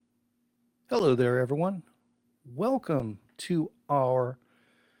Hello there, everyone. Welcome to our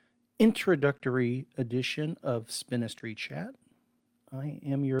introductory edition of Spinistry Chat. I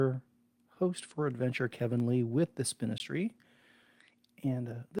am your host for Adventure, Kevin Lee, with the Spinistry.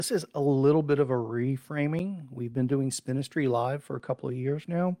 And this is a little bit of a reframing. We've been doing Spinistry live for a couple of years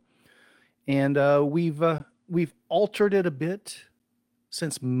now, and we've altered it a bit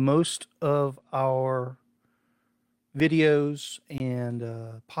since most of our videos and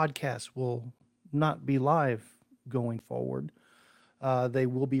podcasts will not be live going forward. They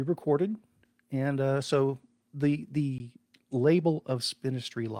will be recorded, and so the label of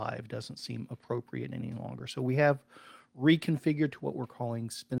Spinistry Live doesn't seem appropriate any longer. So we have reconfigured to what we're calling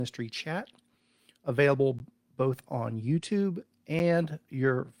Spinistry Chat, available both on YouTube and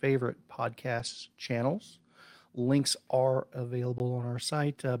your favorite podcast channels. Links are available on our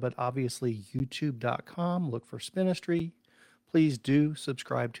site, but obviously youtube.com. Look for Spinistry. Please do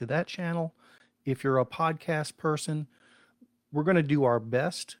subscribe to that channel. If you're a podcast person, we're going to do our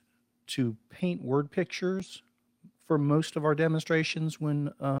best to paint word pictures for most of our demonstrations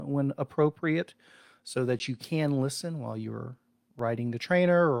when appropriate, so that you can listen while you're riding the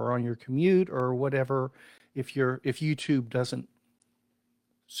trainer or on your commute or whatever. If YouTube doesn't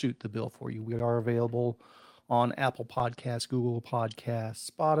suit the bill for you, we are available on Apple Podcasts, Google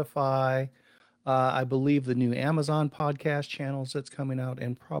Podcasts, Spotify. I believe the new Amazon podcast channels that's coming out,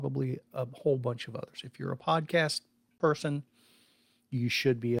 and probably a whole bunch of others. If you're a podcast person, you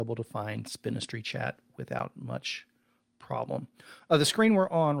should be able to find Spinistry Chat without much problem. The screen we're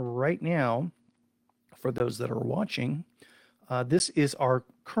on right now, for those that are watching, this is our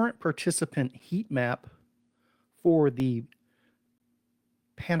current participant heat map for the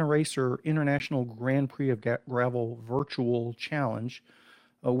Panaracer International Grand Prix of Gravel Virtual Challenge.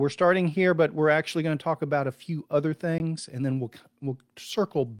 We're starting here, but we're actually going to talk about a few other things, and then we'll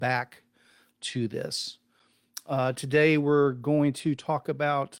circle back to this. Today, we're going to talk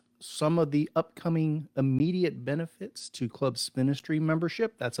about some of the upcoming immediate benefits to Club Spinistry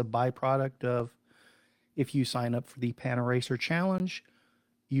membership. That's a byproduct of if you sign up for the Panaracer Challenge,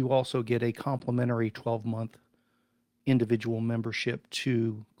 you also get a complimentary 12-month individual membership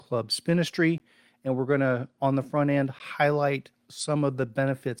to Club Spinistry. And we're going to, on the front end, highlight some of the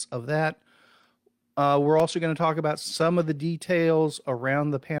benefits of that. We're also going to talk about some of the details around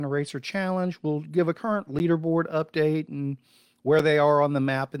the Panaracer Challenge. We'll give a current leaderboard update and where they are on the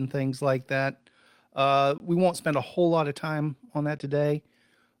map and things like that. We won't spend a whole lot of time on that today,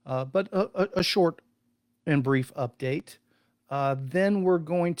 but a short and brief update. Then we're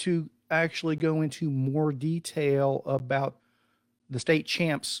going to actually go into more detail about the state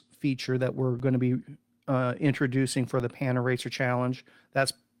champs feature that we're going to be introducing for the Panaracer Challenge.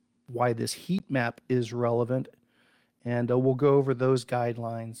 That's why this heat map is relevant, and we'll go over those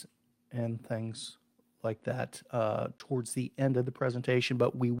guidelines and things like that towards the end of the presentation,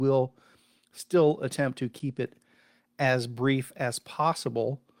 but we will still attempt to keep it as brief as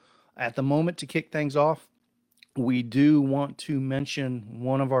possible. At the moment, to kick things off, we do want to mention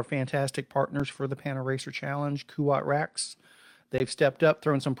one of our fantastic partners for the Panaracer Challenge, Kuat Racks. They've stepped up,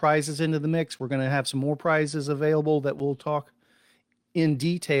 thrown some prizes into the mix. We're going to have some more prizes available that we'll talk in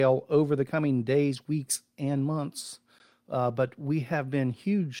detail over the coming days, weeks, and months. But we have been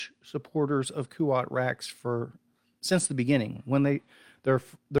huge supporters of Kuat Racks since the beginning. When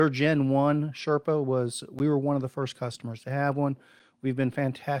their Gen 1 Sherpa we were one of the first customers to have one. We've been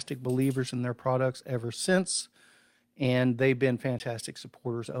fantastic believers in their products ever since, and they've been fantastic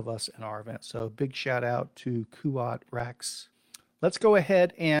supporters of us and our event. So big shout out to Kuat Racks. Let's go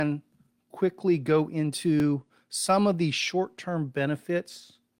ahead and quickly go into some of the short-term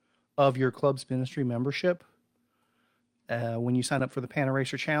benefits of your Club Spinistry membership. When you sign up for the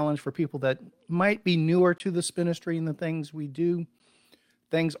Panaracer Challenge, for people that might be newer to the Spinistry and the things we do,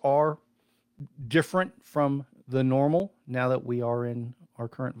 things are different from the normal now that we are in our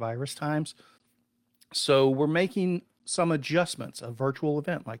current virus times. So we're making some adjustments. A virtual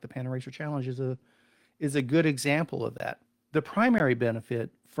event like the Panaracer Challenge is a good example of that. The primary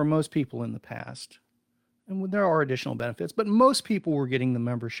benefit for most people in the past, and there are additional benefits, but most people were getting the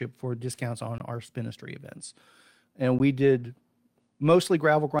membership for discounts on our Spinistry events. And we did mostly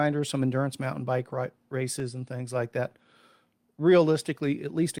gravel grinders, some endurance mountain bike races and things like that. Realistically,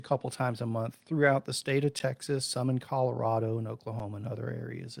 at least a couple times a month throughout the state of Texas, some in Colorado and Oklahoma and other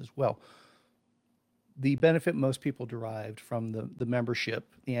areas as well. The benefit most people derived from the membership,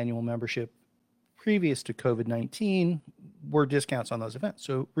 the annual membership previous to COVID-19, were discounts on those events.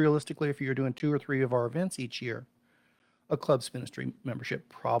 So realistically, if you're doing 2 or 3 of our events each year, a Club Spinistry membership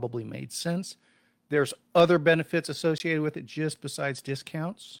probably made sense. There's other benefits associated with it just besides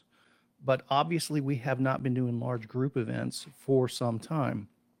discounts. but obviously we have not been doing large group events for some time.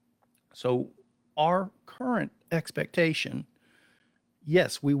 So our current expectation,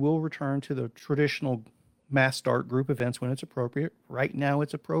 yes, we will return to the traditional mass start group events when it's appropriate. Right now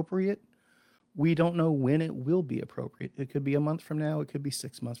it's appropriate. We don't know when it will be appropriate. It could be a month from now, it could be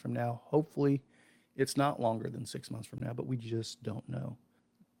 6 months from now. Hopefully it's not longer than 6 months from now, but we just don't know.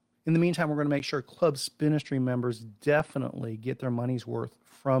 In the meantime, we're going to make sure Club Spinistry members definitely get their money's worth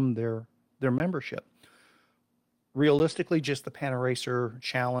from their membership. Realistically, just the Pan-A-Racer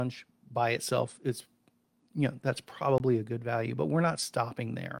Challenge by itself is, that's probably a good value, but we're not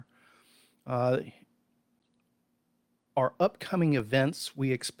stopping there. Our upcoming events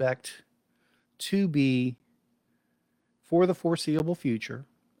we expect to be for the foreseeable future.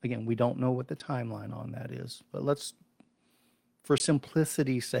 Again, we don't know what the timeline on that is, but for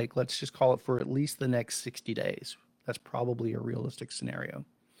simplicity's sake, let's just call it for at least the next 60 days. That's probably a realistic scenario.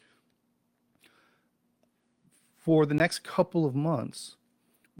 For the next couple of months,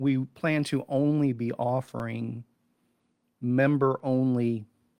 we plan to only be offering member-only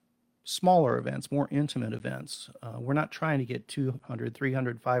smaller events, more intimate events. We're not trying to get 200,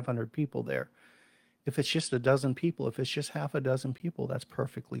 300, 500 people there. If it's just a dozen people, if it's just half a dozen people, that's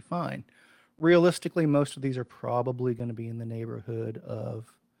perfectly fine. Realistically, most of these are probably going to be in the neighborhood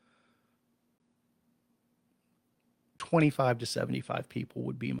of 25 to 75 people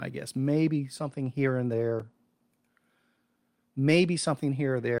would be my guess. Maybe something here and there. Maybe something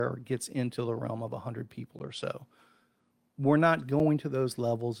here or there gets into the realm of 100 people or so. We're not going to those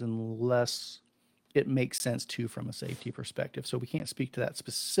levels unless it makes sense too from a safety perspective. So we can't speak to that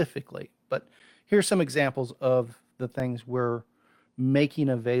specifically. But here's some examples of the things we're making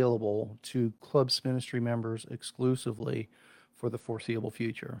available to Club Spinistry members exclusively for the foreseeable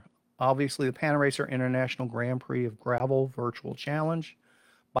future. Obviously, the Pan-A-Racer International Grand Prix of Gravel Virtual Challenge.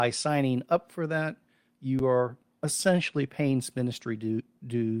 By signing up for that, you are essentially paying Spinistry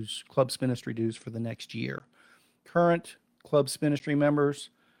dues, Club Spinistry dues for the next year. Current Club Spinistry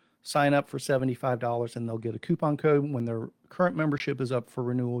members sign up for $75 and they'll get a coupon code. When their current membership is up for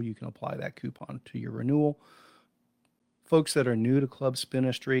renewal, you can apply that coupon to your renewal. Folks that are new to Club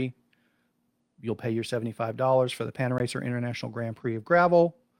Spinistry, you'll pay your $75 for the Pan-A-Racer International Grand Prix of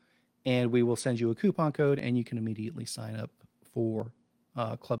Gravel, and we will send you a coupon code, and you can immediately sign up for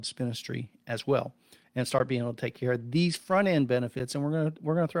Club Spinistry as well, and start being able to take care of these front-end benefits. And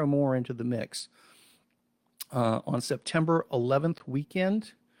we're gonna throw more into the mix. On September 11th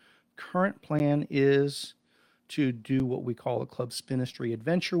weekend, current plan is to do what we call a Club Spinistry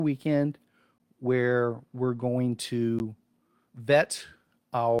Adventure Weekend, where we're going to vet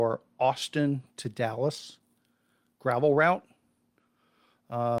our Austin to Dallas gravel route.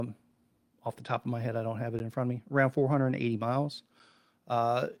 Off the top of my head, I don't have it in front of me. Around 480 miles.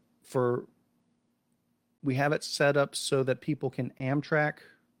 We have it set up so that people can Amtrak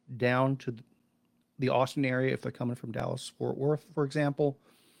down to the Austin area if they're coming from Dallas, Fort Worth, for example,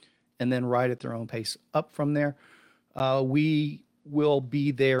 and then ride at their own pace up from there. We will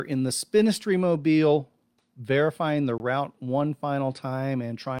be there in the Spinistry Mobile, verifying the route one final time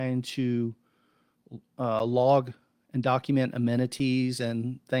and trying to log and document amenities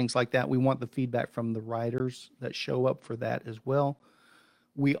and things like that. We want the feedback from the riders that show up for that as well.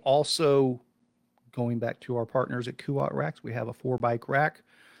 We also, going back to our partners at Kuat Racks, we have a 4-bike rack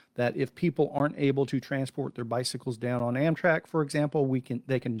that if people aren't able to transport their bicycles down on Amtrak, for example,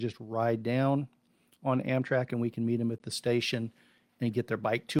 they can just ride down on Amtrak and we can meet them at the station and get their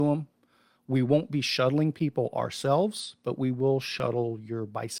bike to them. We won't be shuttling people ourselves, but we will shuttle your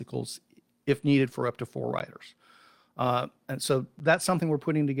bicycles if needed for up to 4 riders. And so that's something we're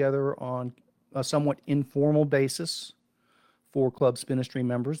putting together on a somewhat informal basis for Club Spinistry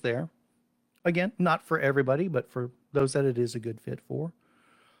members there. Again, not for everybody, but for those that it is a good fit for.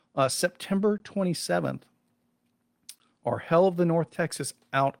 September 27th, our Hell of the North Texas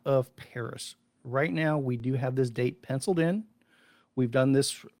out of Paris. Right now, we do have this date penciled in. We've done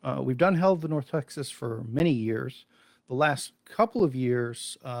Hell of the North Texas for many years. The last couple of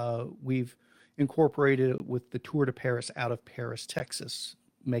years, we've incorporated it with the Tour de Paris out of Paris, Texas.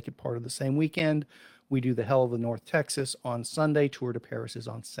 Make it part of the same weekend. We do the Hell of the North Texas on Sunday. Tour de Paris is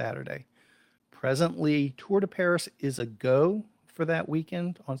on Saturday. Presently, Tour de Paris is a go for that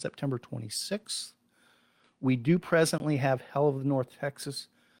weekend on September 26th. We do presently have Hell of the North Texas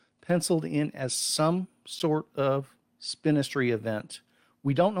penciled in as some sort of Spinistry event.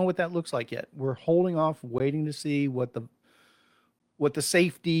 We don't know what that looks like yet. We're holding off, waiting to see what the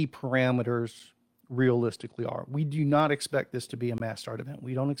safety parameters realistically are. We do not expect this to be a mass start event.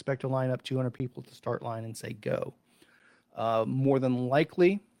 We don't expect to line up 200 people at the start line and say go. More than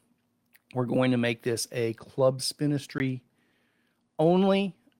likely, We're going to make this a Club Spinistry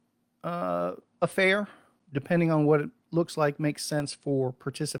only affair, depending on what it looks like makes sense for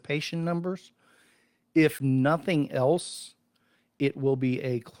participation numbers. If nothing else, it will be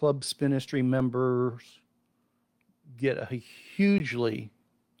a Club Spinistry members get a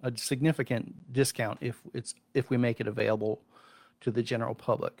significant discount if we make it available to the general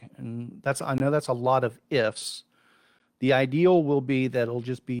public. And I know that's a lot of ifs. The ideal will be that it'll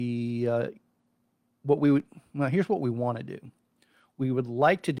just be here's what we want to do. We would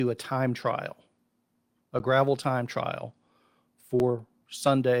like to do a time trial, a gravel time trial for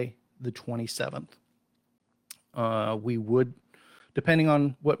Sunday, the 27th. We would, depending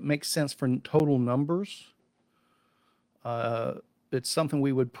on what makes sense for total numbers, it's something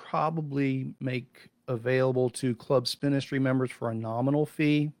we would probably make available to Club Spinistry members for a nominal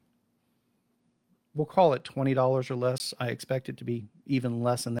fee. We'll call it $20 or less. I expect it to be even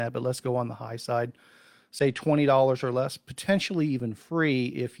less than that, but let's go on the high side. Say $20 or less, potentially even free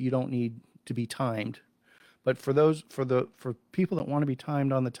if you don't need to be timed. But for people that want to be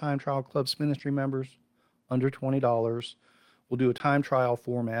timed on the time trial, Club Spinistry members, under $20, we'll do a time trial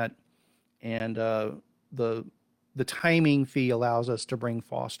format, and the timing fee allows us to bring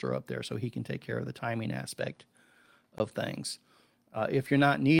Foster up there so he can take care of the timing aspect of things. If you're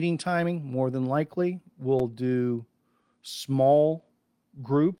not needing timing, more than likely, we'll do small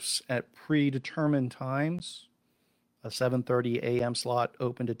groups at predetermined times. A 7:30 a.m. slot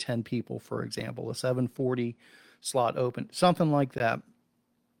open to 10 people, for example. A 7:40 slot open, something like that.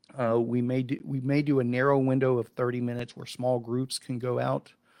 We may do a narrow window of 30 minutes where small groups can go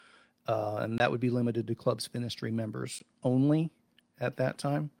out, and that would be limited to Club Spinistry members only at that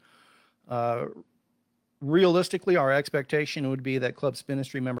time. Realistically, our expectation would be that Club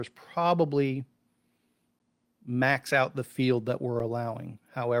Spinistry members probably max out the field that we're allowing,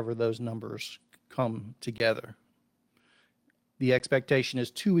 however those numbers come together. The expectation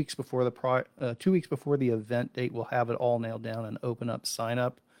is 2 weeks before the event date, we'll have it all nailed down and open up sign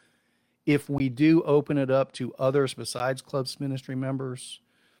up. If we do open it up to others besides Club Spinistry members,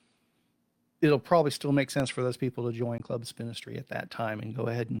 it'll probably still make sense for those people to join Club Spinistry at that time and go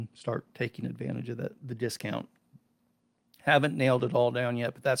ahead and start taking advantage of the discount. Haven't nailed it all down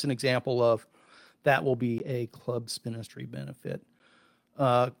yet, but that's an example of that will be a Club Spinistry benefit.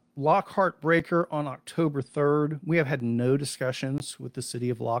 Lockhart Breaker on October 3rd. We have had no discussions with the city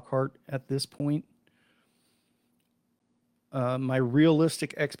of Lockhart at this point. My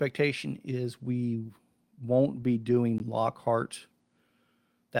realistic expectation is we won't be doing Lockhart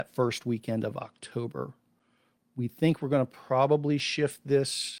that first weekend of October. We think we're going to probably shift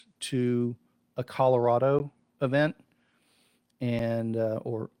this to a Colorado event and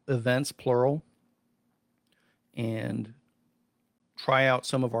or events plural, and try out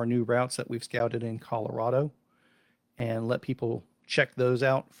some of our new routes that we've scouted in Colorado and let people check those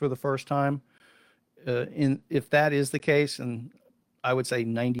out for the first time. If that is the case, and I would say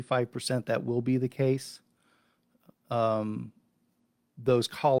 95% that will be the case, those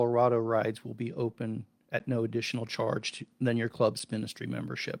Colorado rides will be open at no additional charge than your Club Spinistry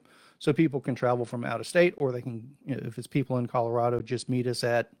membership. So people can travel from out of state, or they can, if it's people in Colorado, just meet us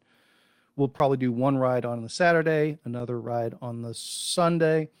we'll probably do one ride on the Saturday, another ride on the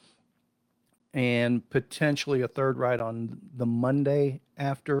Sunday, and potentially a third ride on the Monday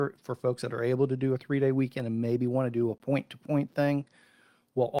after for folks that are able to do a 3-day weekend and maybe want to do a point-to-point thing.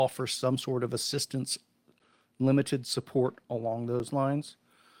 We'll offer some sort of assistance, limited support along those lines.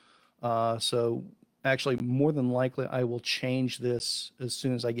 So actually, more than likely, I will change this as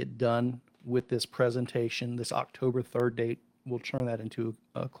soon as I get done with this presentation. This October 3rd date, we'll turn that into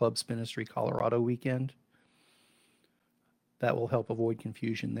a Club Spinistry Colorado weekend. That will help avoid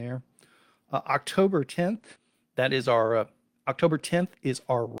confusion there. October 10th, October 10th is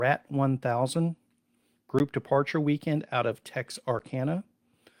our RAT 1000 group departure weekend out of Texarkana.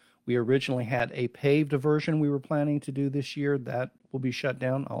 We originally had a paved version we were planning to do this year. That will be shut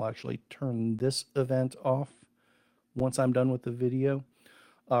down. I'll actually turn this event off once I'm done with the video.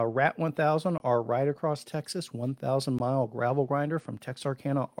 RAT 1000, our Ride Across Texas 1,000-mile gravel grinder from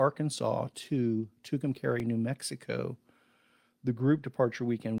Texarkana, Arkansas to Tucumcari, New Mexico. The group departure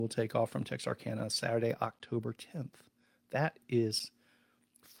weekend will take off from Texarkana Saturday, October 10th. That is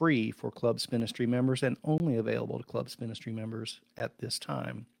free for Club Spinistry members and only available to Club Spinistry members at this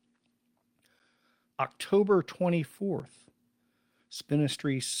time. October 24th,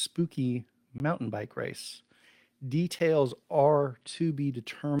 Spinistry Spooky Mountain Bike Race. Details are to be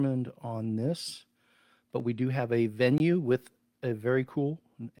determined on this, but we do have a venue with a very cool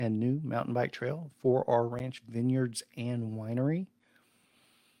and new mountain bike trail for our ranch, vineyards, and winery.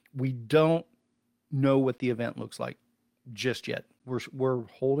 We don't know what the event looks like just yet. We're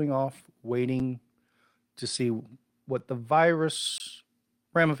holding off, waiting to see what the virus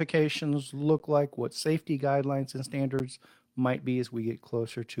ramifications look like, what safety guidelines and standards might be as we get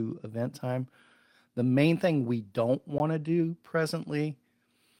closer to event time. The main thing we don't want to do presently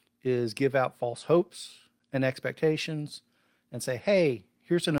is give out false hopes and expectations and say, hey,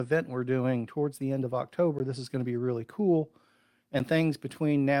 here's an event we're doing towards the end of October. This is going to be really cool. And things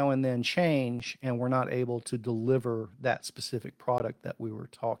between now and then change, and we're not able to deliver that specific product that we were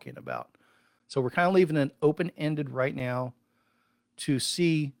talking about. So we're kind of leaving it open ended right now to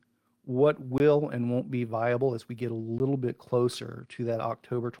see what will and won't be viable as we get a little bit closer to that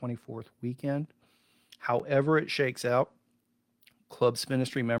October 24th weekend. However, it shakes out, Club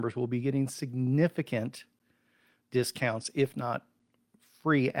Spinistry members will be getting significant discounts, if not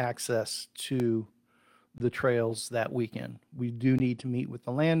free access to the trails that weekend. We do need to meet with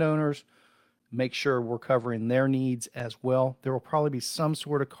the landowners, make sure we're covering their needs as well. There will probably be some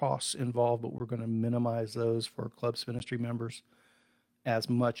sort of costs involved, but we're going to minimize those for Club Spinistry members as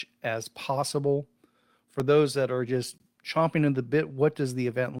much as possible. For those that are just chomping at the bit, what does the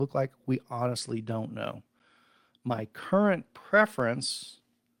event look like? We honestly don't know. My current preference,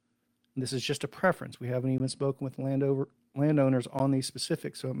 and this is just a preference, we haven't even spoken with landowners on these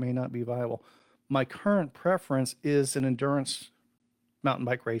specifics, so it may not be viable. My current preference is an endurance mountain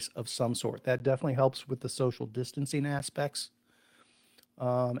bike race of some sort. That definitely helps with the social distancing aspects.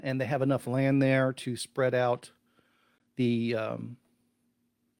 And they have enough land there to spread out the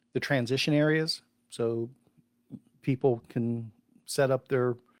transition areas, so people can set up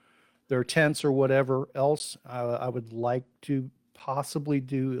their tents or whatever else. I would like to possibly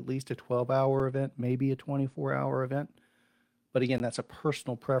do at least a 12-hour event, maybe a 24-hour event. But again, that's a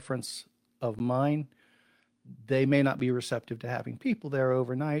personal preference of mine. They may not be receptive to having people there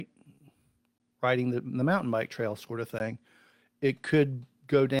overnight riding the mountain bike trail sort of thing. It could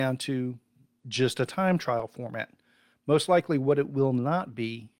go down to just a time trial format. Most likely what it will not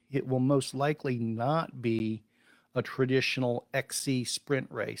be, it will most likely not be a traditional XC sprint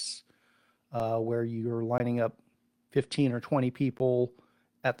race where you're lining up 15 or 20 people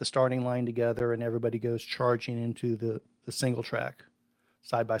at the starting line together and everybody goes charging into the single track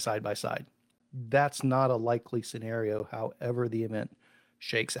side by side by side. That's not a likely scenario, however the event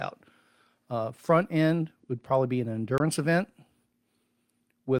shakes out. Front end would probably be an endurance event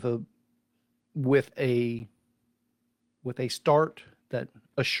with a start that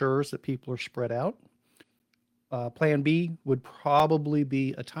assures that people are spread out. Plan B would probably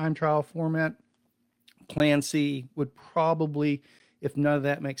be a time trial format. Plan C would probably, if none of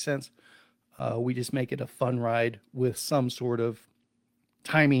that makes sense, we just make it a fun ride with some sort of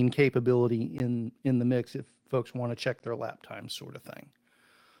timing capability in the mix if folks want to check their lap time sort of thing.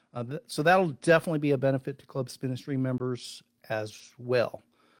 So that'll definitely be a benefit to Club Spinistry members as well.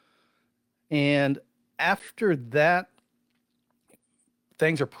 And after that,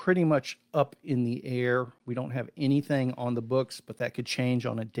 things are pretty much up in the air. We don't have anything on the books, but that could change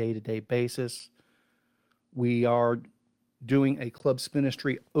on a day-to-day basis. We are doing a Club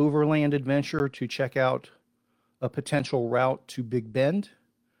Spinistry overland adventure to check out a potential route to Big Bend.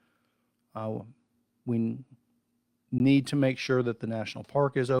 We need to make sure that the national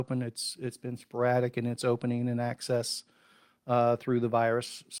park is open. It's been sporadic in its opening and access through the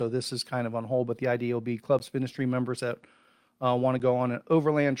virus, so this is kind of on hold. But the idea will be Club Spinistry members that want to go on an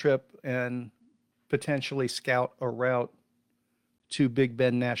overland trip and potentially scout a route to Big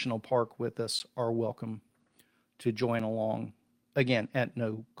Bend National Park with us are welcome to join along, again, at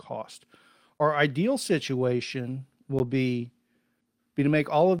no cost. Our ideal situation will be to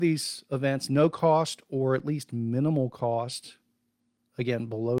make all of these events no cost or at least minimal cost, again,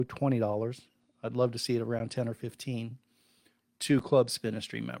 below $20. I'd love to see it around 10 or 15 to Club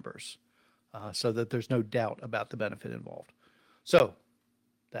Spinistry members so that there's no doubt about the benefit involved. So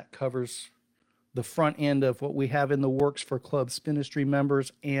that covers the front end of what we have in the works for Club Spinistry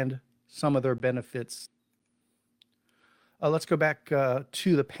members and some of their benefits. Let's go back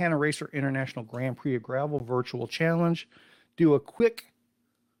to the Panaracer International Grand Prix of Gravel Virtual Challenge. Do a quick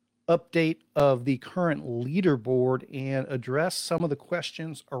update of the current leaderboard and address some of the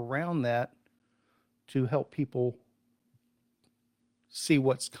questions around that to help people see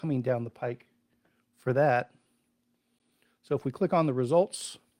what's coming down the pike for that. So if we click on the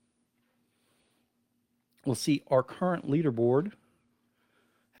results, we'll see our current leaderboard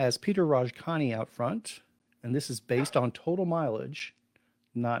has Peter Rajkani out front, and this is based on total mileage,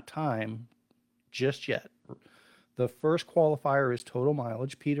 not time just yet. The first qualifier is total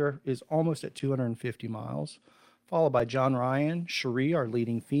mileage. Peter is almost at 250 miles, followed by John Ryan, Cherie, our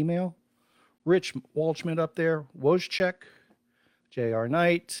leading female, Rich Walshman up there, Wojciech, J.R.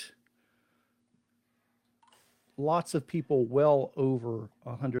 Knight. Lots of people well over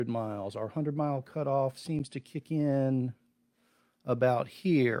 100 miles. Our 100-mile cutoff seems to kick in about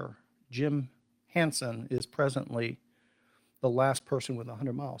here. Jim Hansen is presently the last person with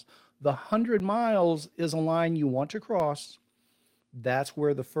 100 miles. The 100 miles is a line you want to cross. That's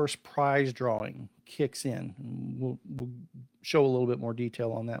where the first prize drawing kicks in. We'll show a little bit more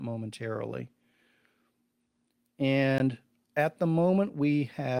detail on that momentarily. And at the moment, we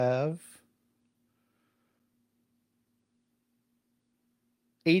have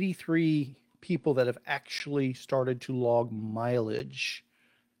 83 people that have actually started to log mileage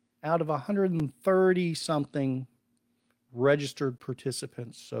out of 130 something registered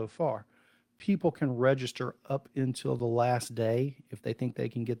participants so far. People can register up until the last day if they think they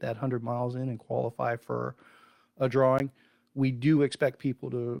can get that 100 miles in and qualify for a drawing. We do expect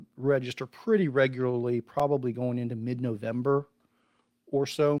people to register pretty regularly, probably going into mid-November or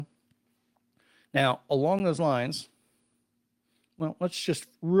so. Now, along those lines, well, let's just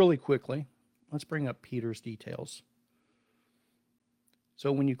really quickly, let's bring up Peter's details.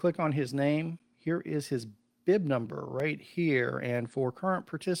 So when you click on his name, here is his bib number right here. And for current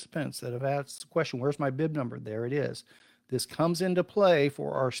participants that have asked the question, where's my bib number? There it is. This comes into play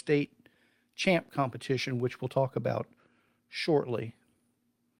for our state champ competition, which we'll talk about shortly.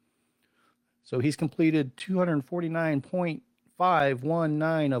 So he's completed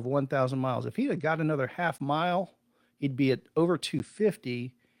 249.519 of 1,000 miles. If he'd have got another half mile, he'd be at over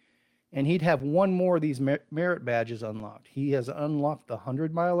 250, and he'd have one more of these merit badges unlocked. He has unlocked the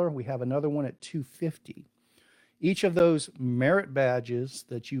 100-miler. We have another one at 250. Each of those merit badges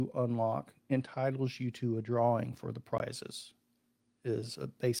that you unlock entitles you to a drawing for the prizes, is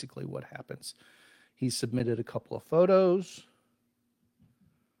basically what happens. He's submitted a couple of photos.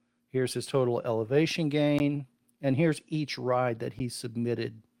 Here's his total elevation gain. And here's each ride that he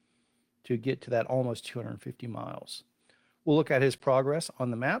submitted to get to that almost 250 miles. We'll look at his progress on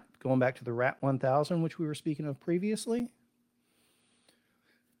the map, going back to the RAT 1000, which we were speaking of previously.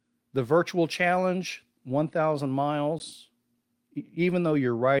 The virtual challenge, 1,000 miles. Even though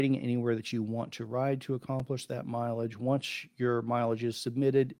you're riding anywhere that you want to ride to accomplish that mileage, once your mileage is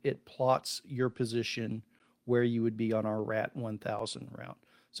submitted, it plots your position where you would be on our RAT 1000 route.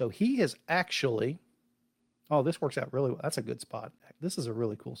 So he has actually, oh, this works out really well. That's a good spot. This is a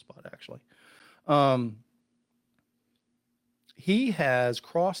really cool spot, actually. He has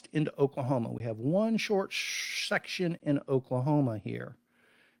crossed into Oklahoma. We have one short section in Oklahoma here,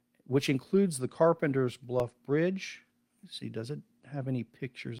 which includes the Carpenter's Bluff Bridge. Let's see, does it have any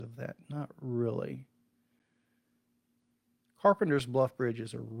pictures of that? Not really. Carpenter's Bluff Bridge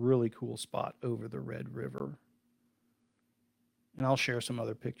is a really cool spot over the Red River. And I'll share some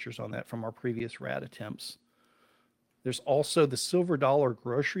other pictures on that from our previous RAT attempts. There's also the Silver Dollar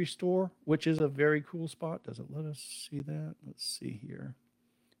grocery store, which is a very cool spot. Does it let us see that? Let's see here.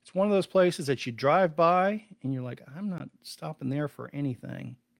 It's one of those places that you drive by and you're like, I'm not stopping there for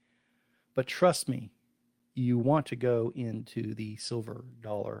anything. But trust me, you want to go into the Silver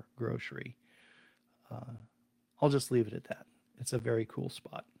Dollar grocery. I'll just leave it at that. It's a very cool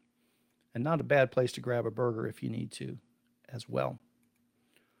spot. And not a bad place to grab a burger if you need to as well.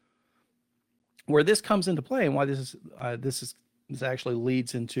 Where this comes into play and why this actually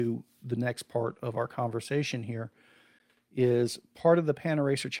leads into the next part of our conversation here is part of the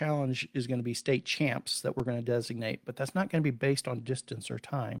Pan-A-Racer Challenge is going to be state champs that we're going to designate, but that's not going to be based on distance or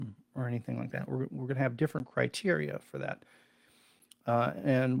time or anything like that. We're going to have different criteria for that.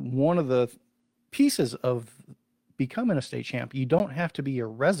 And one of the pieces of becoming a state champ, you don't have to be a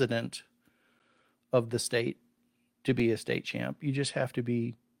resident of the state to be a state champ. You just have to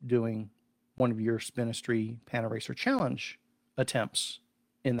be doing one of your Spinistry Pan-A-Racer Challenge attempts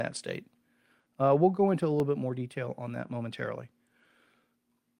in that state. We'll go into a little bit more detail on that momentarily.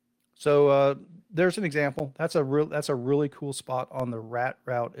 So there's an example. That's a really cool spot on the RAT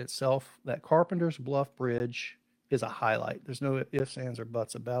route itself. That Carpenter's Bluff Bridge is a highlight. There's no ifs, ands, or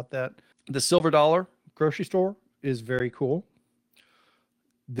buts about that. The Silver Dollar grocery store is very cool.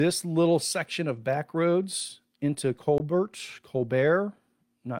 This little section of back roads into Colbert,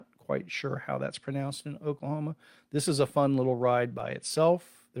 not quite sure how that's pronounced in Oklahoma. This is a fun little ride by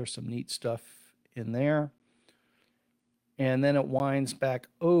itself. There's some neat stuff in there. And then it winds back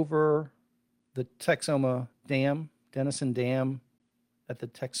over the Texoma Dam, Denison Dam at the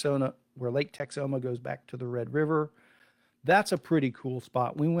Texoma, where Lake Texoma goes back to the Red River. That's a pretty cool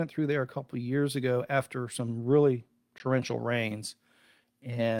spot. We went through there a couple of years ago after some really torrential rains,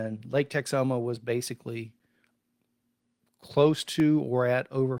 and Lake Texoma was basically close to or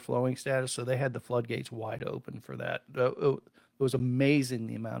at overflowing status. So they had the floodgates wide open for that. It was amazing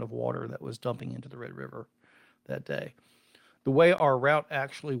the amount of water that was dumping into the Red River that day. The way our route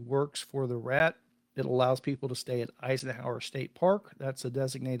actually works for the RAT, it allows people to stay at Eisenhower State Park. That's a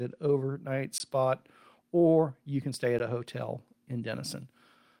designated overnight spot, or you can stay at a hotel in Denison.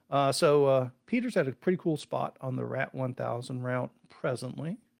 Peter's at a pretty cool spot on the RAT 1000 route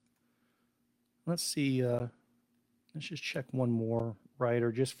presently. Let's see. Let's just check one more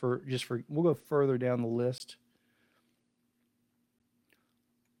rider just for we'll go further down the list.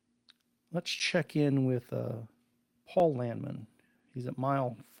 Let's check in with Paul Landman. He's at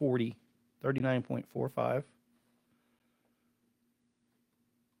mile 40, 39.45.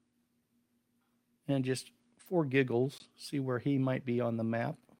 And just for giggles, see where he might be on the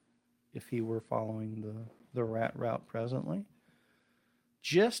map if he were following the RAT route presently.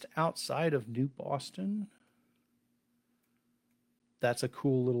 Just outside of New Boston. That's a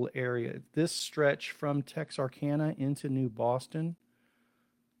cool little area. This stretch from Texarkana into New Boston,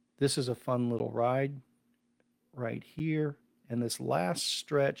 this is a fun little ride right here. And this last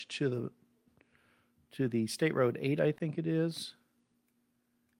stretch to the State Road 8, I think it is,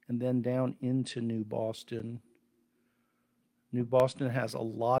 and then down into New Boston. New Boston has a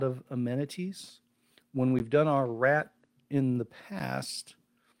lot of amenities. When we've done our RAT in the past,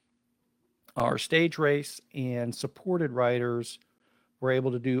 our stage race and supported riders were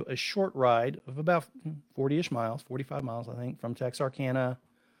able to do a short ride of about 40-ish miles, 45 miles, I think, from Texarkana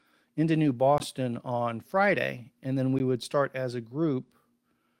into New Boston on Friday. And then we would start as a group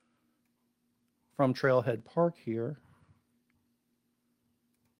from Trailhead Park here.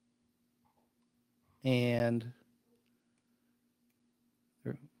 And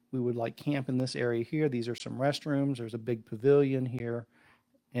we would like camp in this area here. These are some restrooms. There's a big pavilion here.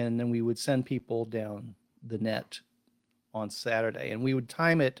 And then we would send people down the net on Saturday. And we would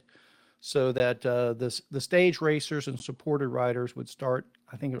time it so that the stage racers and supported riders would start,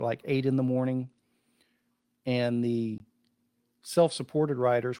 I think, at like 8 in the morning. And the self-supported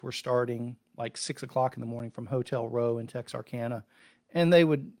riders were starting like 6 o'clock in the morning from Hotel Row in Texarkana. And they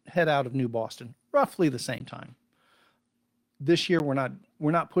would head out of New Boston roughly the same time. This year,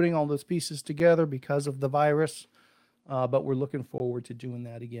 we're not putting all those pieces together because of the virus, but we're looking forward to doing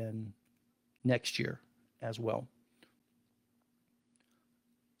that again next year as well.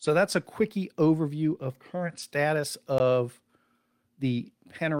 So that's a quickie overview of current status of the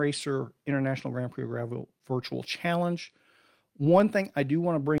Panaracer International Grand Prix Gravel Virtual Challenge. One thing I do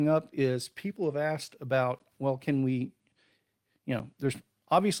want to bring up is people have asked about, well, can we, there's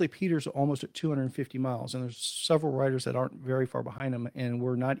obviously Peter's almost at 250 miles, and there's several riders that aren't very far behind him, and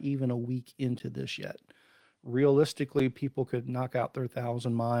we're not even a week into this yet. Realistically, people could knock out their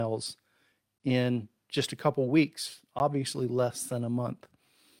 1,000 miles in just a couple weeks, obviously less than a month.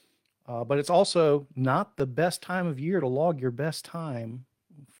 But it's also not the best time of year to log your best time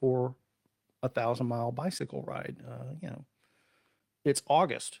for a 1,000-mile bicycle ride. It's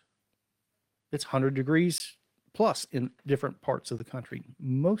August. It's 100 degrees plus in different parts of the country.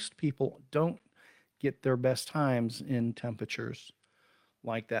 Most people don't get their best times in temperatures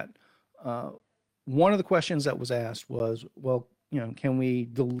like that. One of the questions that was asked was, well, can we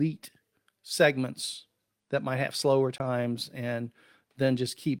delete segments that might have slower times and then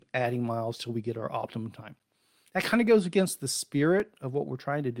just keep adding miles till we get our optimum time? That kind of goes against the spirit of what we're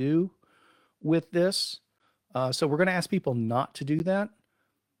trying to do with this. So we're going to ask people not to do that.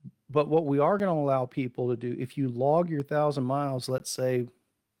 But what we are going to allow people to do, if you log your 1,000 miles, let's say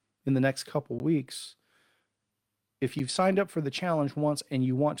in the next couple weeks, if you've signed up for the challenge once and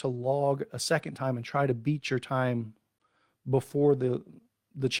you want to log a second time and try to beat your time before the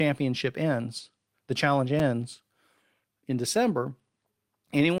championship ends, the challenge ends in December,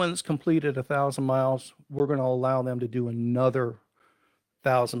 anyone that's completed 1,000 miles, we're going to allow them to do another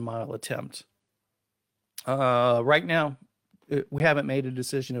 1,000-mile attempt. Right now, we haven't made a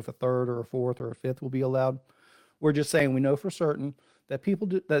decision if a third or a fourth or a fifth will be allowed. We're just saying we know for certain that people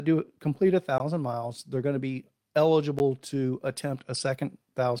that do complete 1,000 miles, they're going to be eligible to attempt a second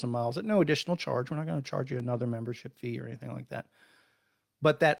 1,000 miles at no additional charge. We're not going to charge you another membership fee or anything like that.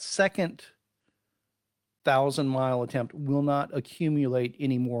 But that second 1,000-mile attempt will not accumulate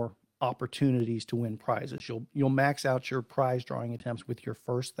any more opportunities to win prizes. You'll max out your prize drawing attempts with your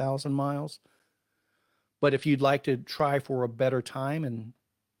first 1,000 miles. But if you'd like to try for a better time and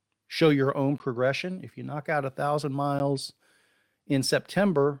show your own progression, if you knock out 1,000 miles in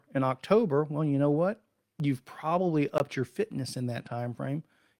September and October, well, you know what? You've probably upped your fitness in that time frame.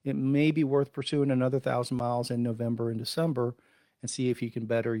 It may be worth pursuing another 1,000 miles in November and December and see if you can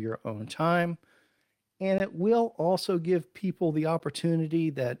better your own time. And it will also give people the opportunity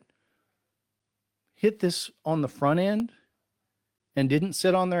that hit this on the front end and didn't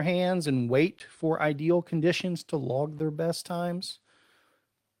sit on their hands and wait for ideal conditions to log their best times,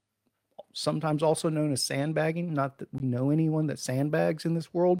 sometimes also known as sandbagging. Not that we know anyone that sandbags in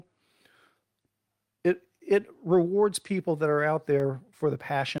this world. It rewards people that are out there for the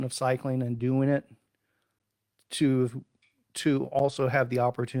passion of cycling and doing it to also have the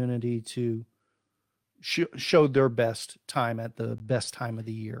opportunity to show their best time at the best time of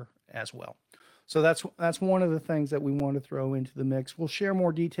the year as well. So that's one of the things that we want to throw into the mix. We'll share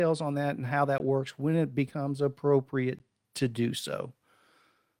more details on that and how that works when it becomes appropriate to do so.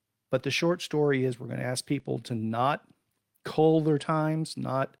 But the short story is we're going to ask people to not cull their times,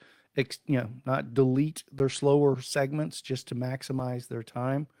 not delete their slower segments just to maximize their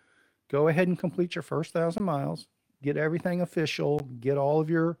time. Go ahead and complete your first 1,000 miles, get everything official, get all of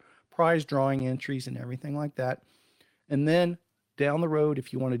your prize drawing entries and everything like that. And then down the road,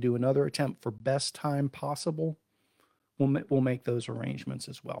 if you want to do another attempt for best time possible, we'll make those arrangements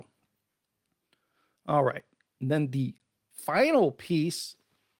as well. All right. And then the final piece,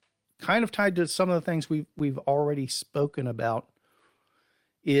 kind of tied to some of the things we've already spoken about,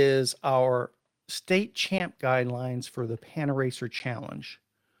 is our state champ guidelines for the Pan-A-Racer Challenge.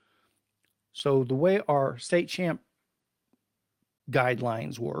 So the way our state champ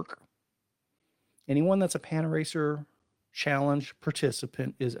guidelines work, anyone that's a Pan-A-Racer Challenge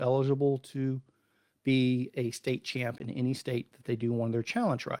participant is eligible to be a state champ in any state that they do one of their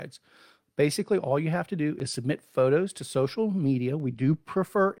challenge rides. Basically, all you have to do is submit photos to social media. We do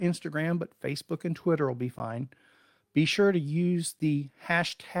prefer Instagram, but Facebook and Twitter will be fine. Be sure to use the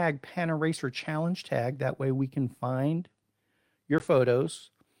hashtag Pan-A-Racer Challenge tag. That way we can find your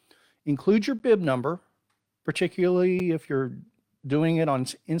photos. Include your bib number, particularly if you're doing it on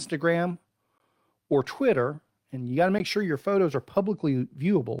Instagram or Twitter. And you got to make sure your photos are publicly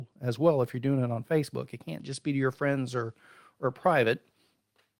viewable as well if you're doing it on Facebook. It can't just be to your friends or private.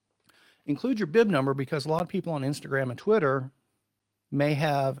 Include your bib number because a lot of people on Instagram and Twitter may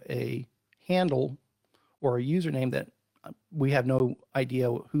have a handle or a username that we have no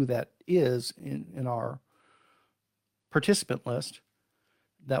idea who that is in our participant list.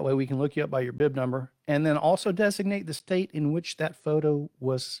 That way we can look you up by your bib number and then also designate the state in which that photo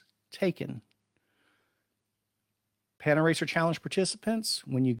was taken. Pan-A-Racer Challenge participants,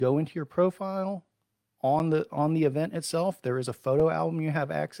 when you go into your profile on the event itself, there is a photo album you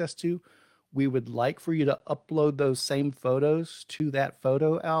have access to. We would like for you to upload those same photos to that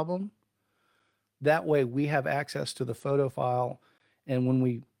photo album. That way we have access to the photo file. And when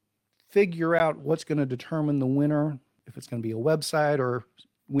we figure out what's going to determine the winner, if it's going to be a website or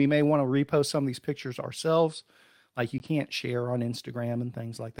we may want to repost some of these pictures ourselves, like you can't share on Instagram and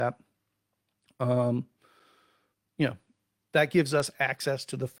things like that. That gives us access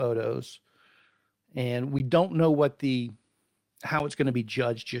to the photos, and we don't know how it's going to be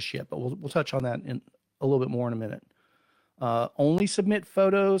judged just yet, but we'll touch on that in a little bit more in a minute. Only submit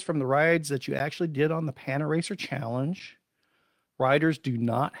photos from the rides that you actually did on the Pan-A-Racer Challenge. Riders do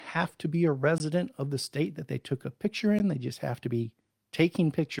not have to be a resident of the state that they took a picture in. They just have to be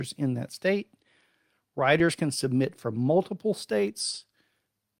taking pictures in that state. Riders can submit from multiple states,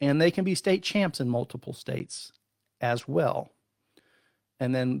 and they can be state champs in multiple states as well.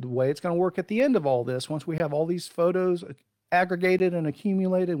 And then the way it's going to work at the end of all this, once we have all these photos aggregated and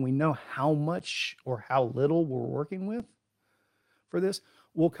accumulated, and we know how much or how little we're working with for this,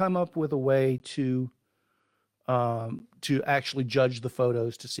 we'll come up with a way to actually judge the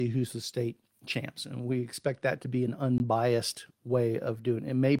photos to see who's the state champs. And we expect that to be an unbiased way of doing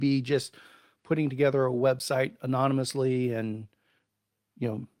it. It may be just putting together a website anonymously and,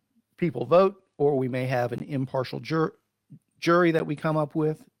 people vote, or we may have an impartial jury that we come up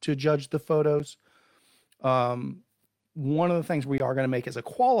with to judge the photos. One of the things we are going to make as a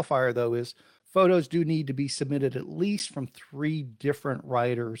qualifier, though, is photos do need to be submitted at least from 3 different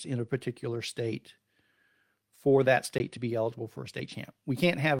riders in a particular state for that state to be eligible for a state champ.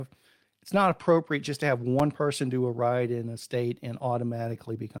 It's not appropriate just to have one person do a ride in a state and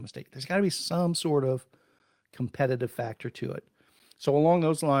automatically become a state. There's got to be some sort of competitive factor to it. So along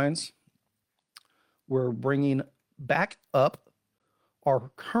those lines, we're bringing back up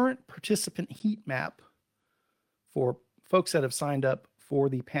our current participant heat map for folks that have signed up for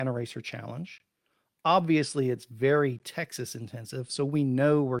the Pan-A-Racer Challenge. Obviously, it's very Texas intensive, so we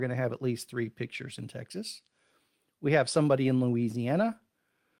know we're going to have at least 3 pictures in Texas. We have somebody in Louisiana.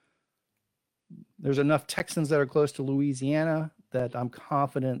 There's enough Texans that are close to Louisiana that I'm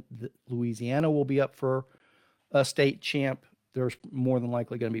confident that Louisiana will be up for a state champ there's more than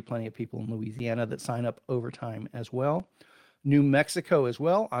likely going to be plenty of people in Louisiana that sign up overtime as well. New Mexico as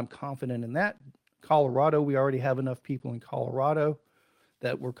well. I'm confident in that. Colorado, we already have enough people in Colorado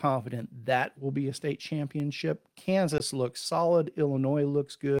that we're confident that will be a state championship. Kansas looks solid. Illinois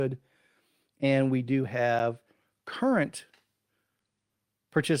looks good. And we do have current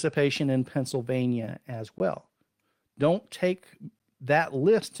participation in Pennsylvania as well. Don't take that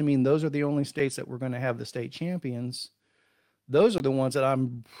list to mean those are the only states that we're going to have the state champions. Those are the ones that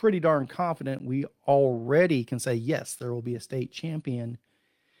I'm pretty darn confident we already can say, yes, there will be a state champion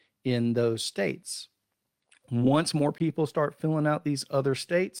in those states. Once more people start filling out these other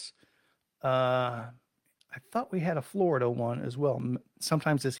states, I thought we had a Florida one as well.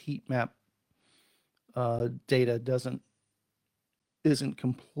 Sometimes this heat map data isn't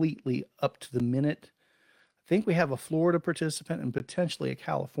completely up to the minute. I think we have a Florida participant and potentially a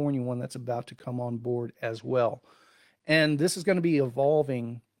California one that's about to come on board as well. And this is going to be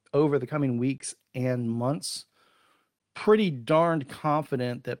evolving over the coming weeks and months. Pretty darned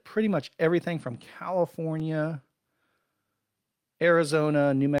confident that pretty much everything from California,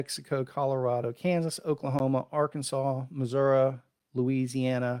 Arizona, New Mexico, Colorado, Kansas, Oklahoma, Arkansas, Missouri,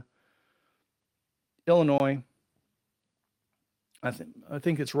 Louisiana, Illinois, I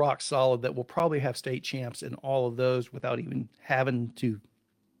think it's rock solid that we'll probably have state champs in all of those without even having to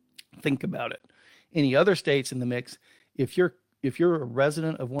think about it. Any other states in the mix, if you're a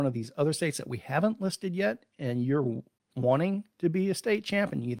resident of one of these other states that we haven't listed yet and you're wanting to be a state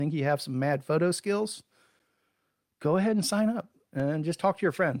champ and you think you have some mad photo skills, go ahead and sign up and just talk to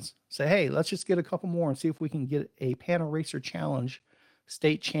your friends. Say, hey, let's just get a couple more and see if we can get a Pan-A-Racer Challenge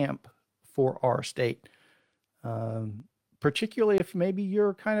state champ for our state. Particularly if maybe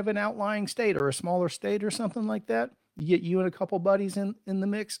you're kind of an outlying state or a smaller state or something like that. You get you and a couple buddies in the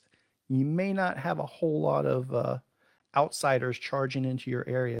mix, you may not have a whole lot of outsiders charging into your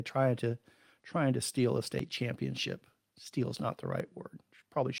area trying to steal a state championship. Steal is not the right word.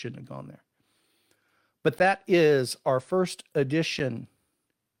 Probably shouldn't have gone there. But that is our first edition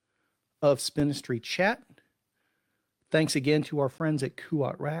of Spinistry Chat. Thanks again to our friends at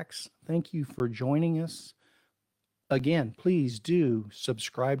Kuat Racks. Thank you for joining us. Again, please do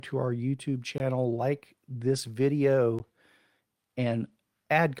subscribe to our YouTube channel, like this video, and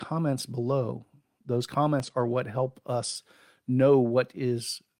add comments below. Those comments are what help us know what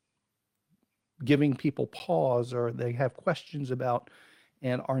is giving people pause or they have questions about.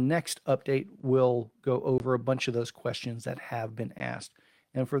 And our next update will go over a bunch of those questions that have been asked.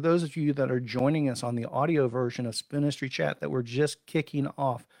 And for those of you that are joining us on the audio version of Spinistry Chat that we're just kicking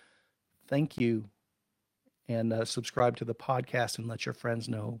off, thank you. And subscribe to the podcast and let your friends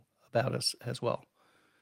know about us as well.